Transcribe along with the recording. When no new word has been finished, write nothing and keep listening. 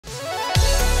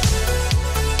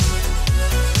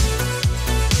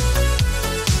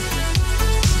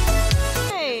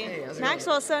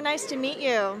Maxwell, so nice to meet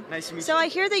you. Nice to meet you. So I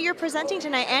hear that you're presenting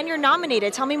tonight and you're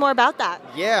nominated. Tell me more about that.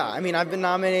 Yeah, I mean, I've been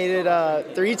nominated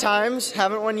 3 times,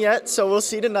 haven't won yet, so we'll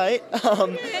see tonight.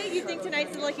 Okay, you think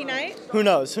tonight's the lucky night? Who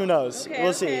knows? Okay,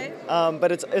 we'll see.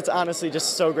 But it's honestly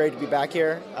just so great to be back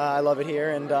here. I love it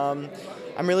here, and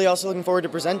I'm really also looking forward to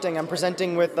presenting. I'm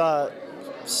presenting with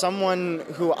someone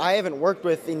who I haven't worked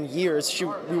with in years.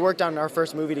 We worked on our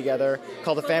first movie together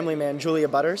called A Family Man, Julia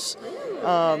Butters.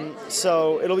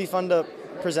 So it'll be fun to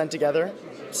present together,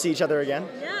 see each other again.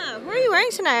 Yeah, what are you wearing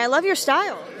tonight? I love your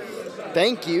style.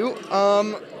 Thank you.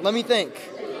 Let me think.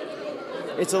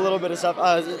 It's a little bit of stuff.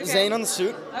 Zane on the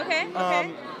suit. Okay.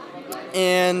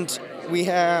 And we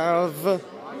have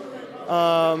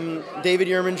David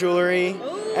Yurman jewelry.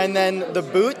 Ooh. And then the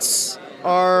boots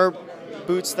are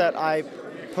boots that I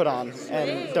put on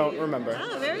and don't remember.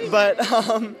 Oh, very but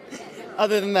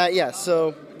other than that, yeah,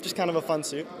 so just kind of a fun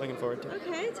suit. Looking forward to it.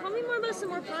 Okay, tell me more about some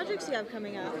more projects you have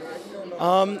coming up.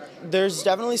 There's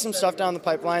definitely some stuff down the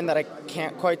pipeline that I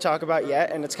can't quite talk about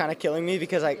yet, and it's kind of killing me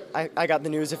because I got the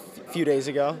news a few days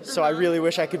ago, so I really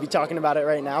wish I could be talking about it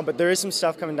right now, but there is some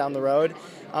stuff coming down the road.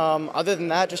 Other than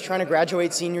that, just trying to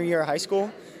graduate senior year of high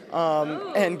school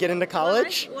and get into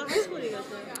college. What high school do you go to?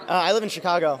 I live in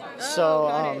Chicago,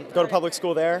 so go to public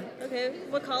school there. Okay,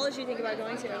 what college do you think about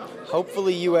going to?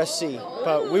 Hopefully USC,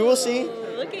 but we will see.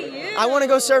 Look at you. I want to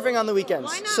go surfing on the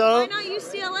weekends. Why not? So Why not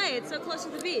UCLA? It's so close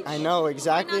to the beach. I know,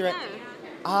 exactly Why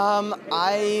not right.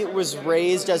 I was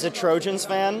raised as a Trojans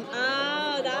fan.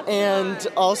 Oh, that's and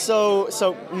why. Also,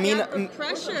 so Mina,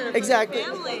 pressure exactly,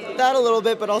 from the family. that a little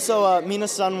bit, but also Mina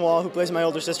Sunwall, who plays my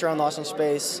older sister on Lost in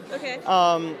Space. Okay.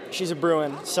 She's a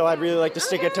Bruin, so I'd really like to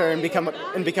stick it to her and become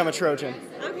a Trojan.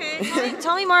 Okay.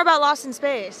 Tell me more about Lost in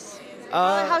Space.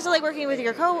 How's it like working with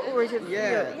your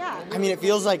Yeah. I mean, it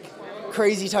feels like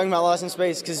crazy talking about Lost in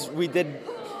Space because we did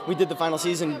the final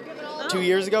season 2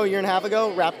 years ago, a year and a half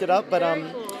ago, wrapped it up, but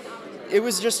it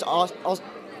was just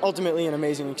ultimately an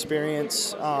amazing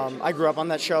experience. I grew up on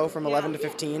that show from 11 to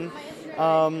 15,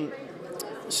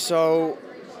 so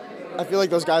I feel like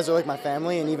those guys are like my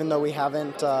family, and even though we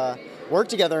haven't worked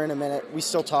together in a minute, we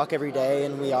still talk every day,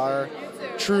 and we are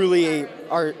truly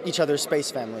each other's space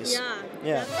families.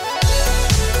 Yeah.